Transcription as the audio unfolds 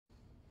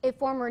A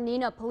former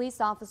Neenah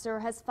police officer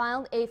has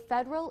filed a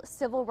federal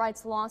civil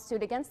rights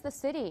lawsuit against the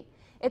city.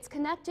 It's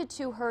connected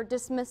to her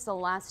dismissal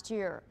last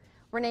year.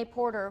 Renee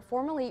Porter,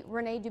 formerly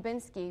Renee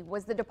Dubinsky,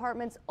 was the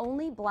department's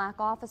only black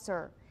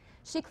officer.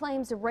 She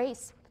claims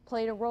race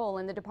played a role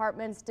in the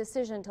department's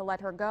decision to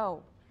let her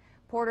go.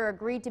 Porter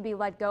agreed to be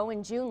let go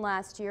in June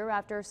last year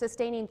after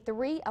sustaining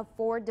 3 of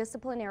 4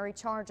 disciplinary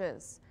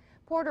charges.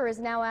 Porter is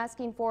now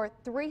asking for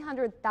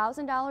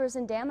 $300,000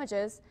 in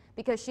damages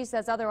because she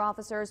says other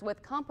officers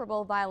with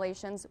comparable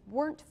violations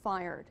weren't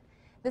fired.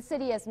 The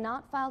city has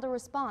not filed a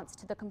response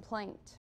to the complaint.